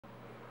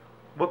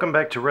Welcome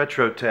back to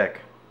Retro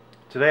Tech.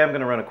 Today I'm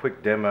going to run a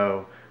quick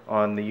demo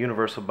on the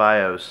Universal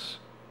BIOS.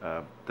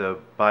 The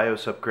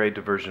BIOS upgrade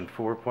to version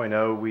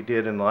 4.0 we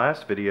did in the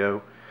last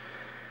video.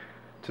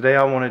 Today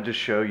I wanted to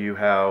show you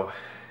how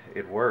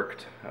it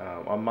worked.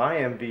 On my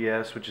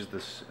MVS, which is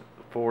this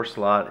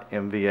 4-slot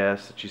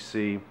MVS that you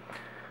see,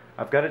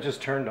 I've got it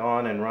just turned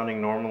on and running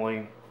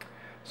normally.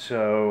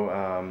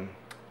 So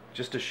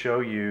just to show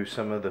you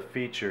some of the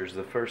features,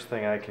 the first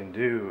thing I can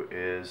do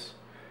is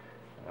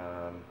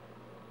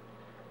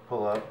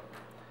pull up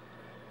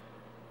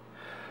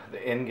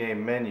the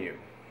in-game menu.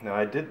 Now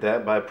I did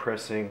that by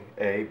pressing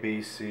A,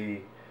 B,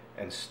 C,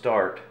 and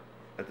Start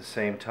at the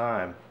same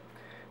time.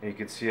 And you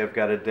can see I've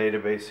got a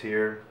database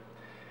here.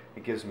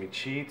 It gives me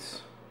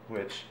cheats,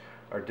 which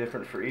are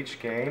different for each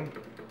game,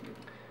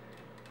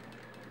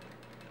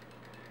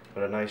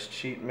 but a nice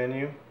cheat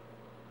menu.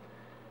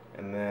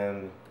 And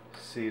then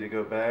C to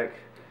go back.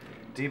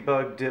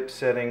 Debug dip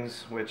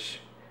settings, which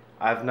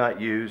I've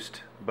not used,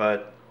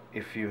 but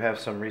if you have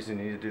some reason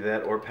you need to do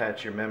that, or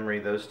patch your memory,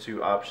 those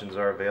two options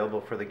are available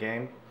for the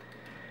game.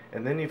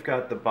 And then you've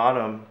got the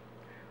bottom,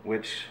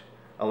 which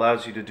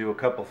allows you to do a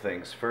couple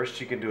things. First,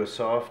 you can do a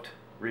soft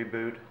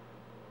reboot.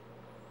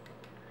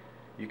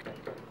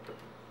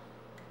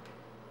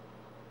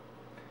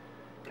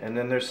 And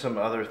then there's some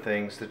other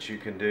things that you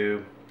can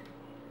do.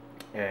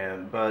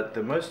 But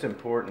the most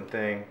important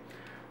thing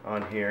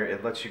on here,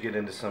 it lets you get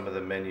into some of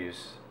the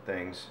menus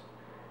things.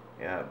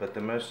 Yeah, but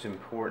the most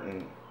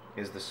important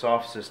is the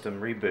soft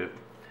system reboot.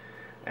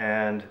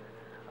 And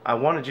I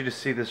wanted you to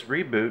see this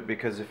reboot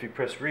because if you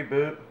press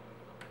reboot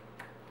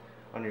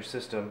on your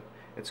system,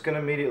 it's going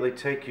to immediately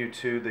take you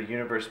to the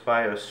Universe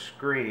BIOS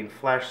screen,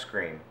 flash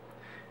screen.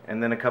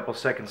 And then a couple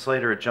seconds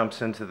later it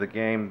jumps into the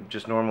game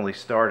just normally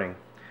starting.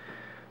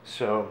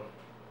 So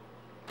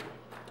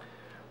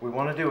we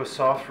want to do a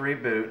soft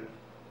reboot,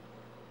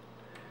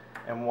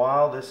 and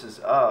while this is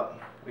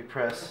up we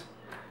press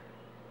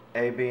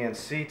A, B, and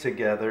C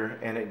together,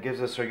 and it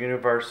gives us our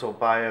Universal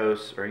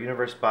BIOS or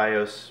Universe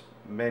BIOS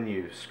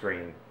menu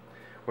screen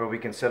where we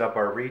can set up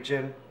our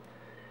region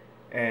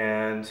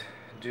and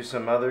do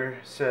some other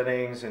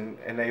settings and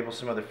enable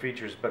some other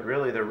features. But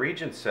really the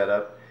region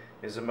setup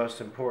is the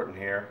most important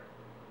here.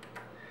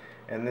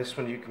 And this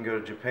one you can go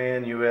to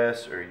Japan,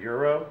 US, or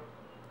Euro.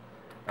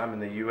 I'm in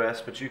the US,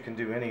 but you can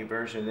do any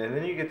version. And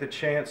then you get the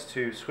chance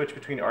to switch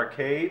between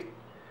arcade,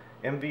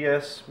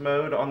 MVS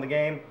mode on the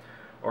game,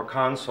 or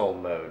console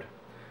mode.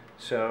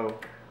 So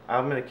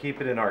I'm going to keep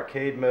it in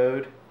arcade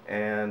mode,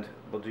 and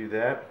we'll do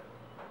that.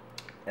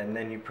 And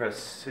then you press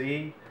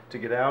C to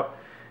get out,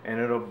 and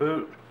it'll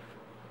boot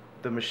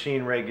the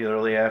machine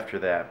regularly after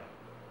that.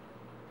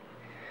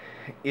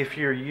 If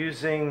you're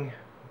using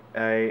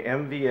a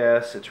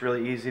MVS, it's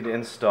really easy to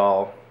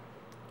install,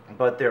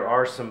 but there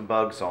are some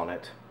bugs on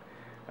it.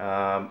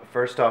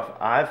 First off,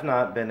 I've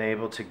not been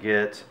able to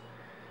get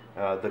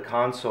the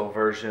console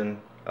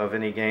version of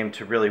any game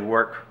to really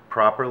work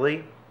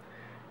properly.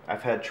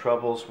 I've had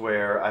troubles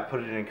where I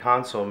put it in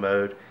console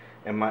mode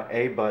and my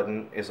A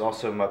button is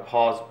also my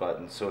pause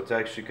button, so it's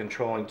actually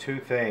controlling two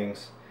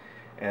things,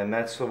 and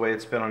that's the way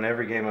it's been on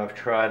every game I've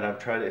tried.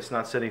 It's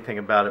not said anything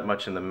about it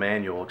much in the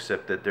manual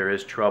except that there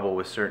is trouble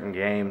with certain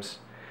games.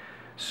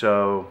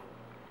 So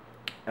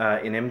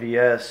in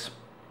MVS,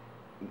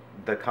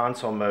 the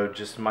console mode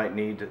just might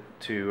need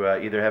to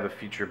either have a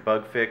future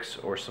bug fix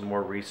or some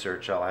more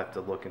research. I'll have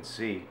to look and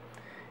see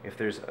if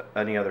there's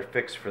any other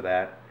fix for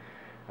that.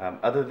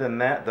 Other than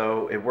that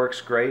though, it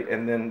works great.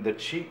 And then the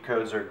cheat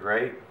codes are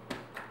great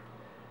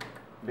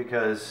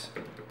because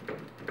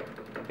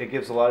it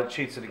gives a lot of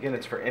cheats, and again,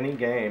 it's for any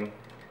game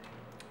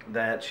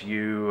that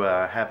you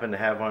happen to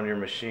have on your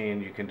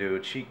machine. You can do a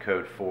cheat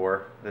code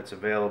for that's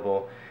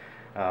available.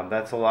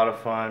 That's a lot of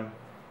fun.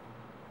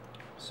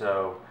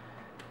 So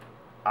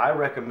I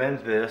recommend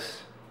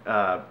this,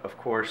 of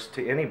course,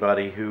 to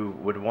anybody who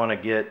would want to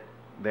get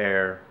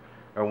their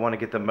want to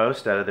get the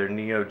most out of their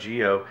Neo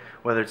Geo,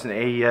 whether it's an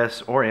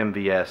AES or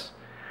MVS.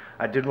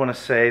 I did want to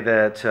say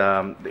that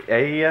the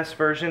AES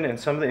version and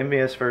some of the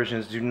MVS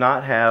versions do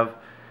not have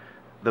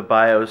the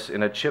BIOS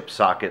in a chip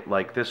socket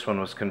like this one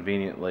was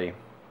conveniently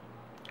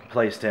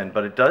placed in,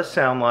 but it does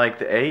sound like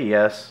the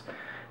AES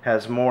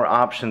has more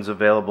options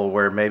available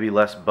where maybe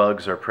less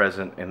bugs are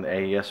present in the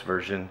AES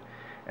version,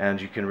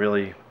 and you can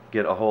really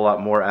get a whole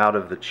lot more out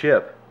of the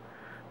chip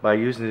by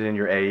using it in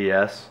your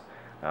AES.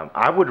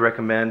 I would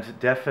recommend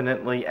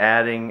definitely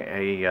adding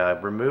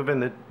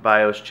removing the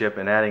BIOS chip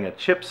and adding a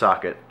chip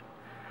socket,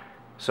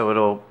 so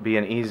it'll be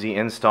an easy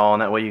install,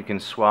 and that way you can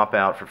swap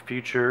out for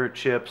future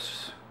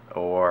chips,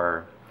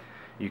 or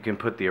you can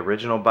put the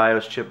original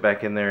BIOS chip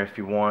back in there if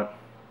you want.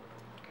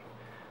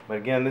 But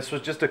again, this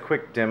was just a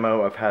quick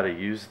demo of how to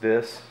use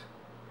this.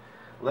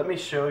 Let me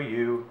show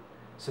you,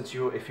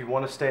 if you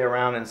want to stay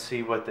around and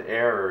see what the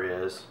error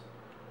is,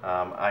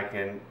 I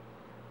can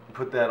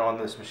put that on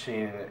this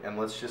machine, and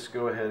let's just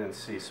go ahead and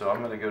see. So I'm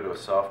going to go to a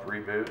soft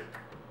reboot,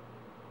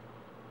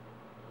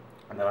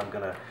 and then I'm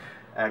going to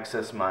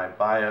access my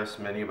BIOS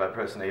menu by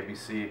pressing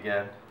ABC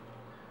again,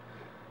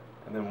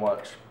 and then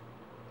watch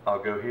I'll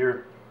go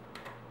here,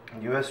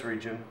 US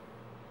region,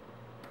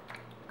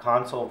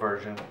 console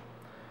version,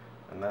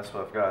 and that's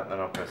what I've got. And then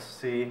I'll press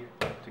C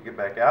to get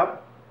back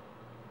out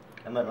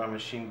and let my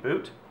machine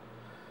boot.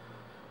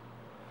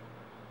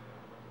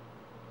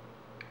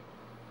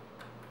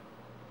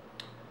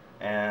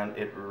 And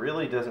it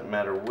really doesn't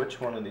matter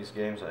which one of these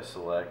games I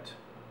select,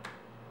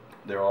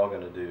 they're all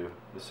going to do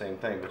the same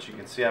thing. But you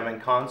can see I'm in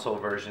console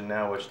version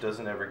now, which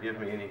doesn't ever give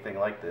me anything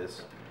like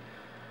this.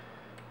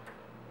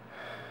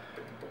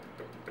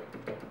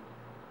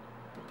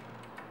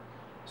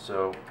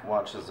 So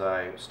watch as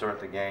I start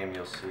the game,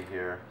 you'll see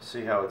here.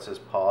 See how it says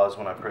pause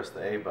when I press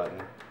the A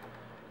button.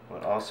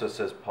 It also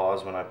says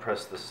pause when I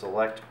press the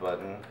select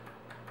button.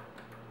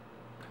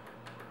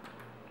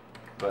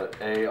 But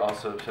A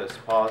also says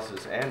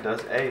pauses and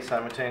does A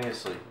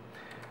simultaneously.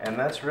 And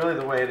that's really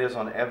the way it is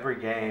on every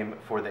game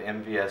for the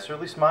MVS, or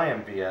at least my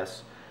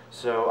MVS.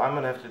 So I'm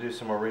going to have to do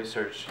some more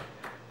research,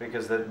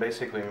 because that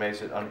basically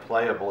makes it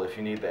unplayable if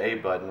you need the A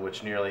button,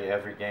 which nearly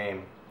every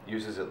game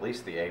uses at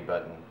least the A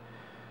button.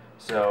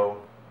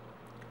 So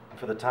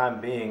for the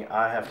time being,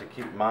 I have to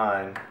keep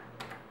mine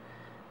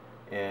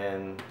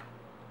in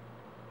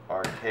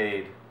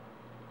arcade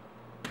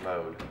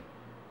mode,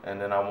 and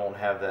then I won't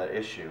have that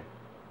issue.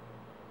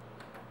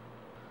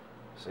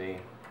 See,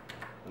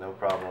 no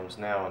problems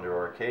now under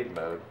arcade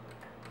mode.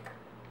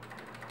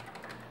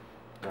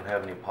 Don't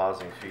have any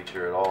pausing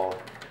feature at all.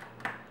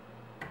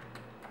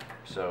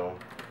 So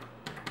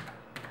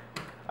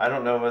I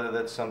don't know whether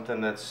that's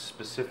something that's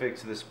specific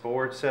to this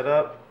board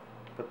setup,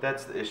 but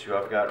that's the issue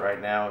I've got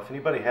right now. If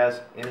anybody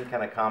has any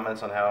kind of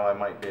comments on how I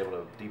might be able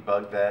to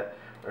debug that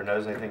or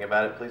knows anything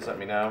about it, please let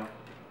me know.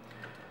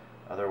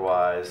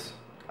 Otherwise,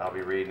 I'll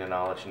be reading and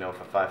I'll let you know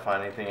if I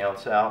find anything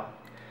else out.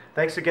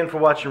 Thanks again for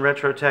watching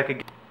Retro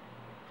Tech.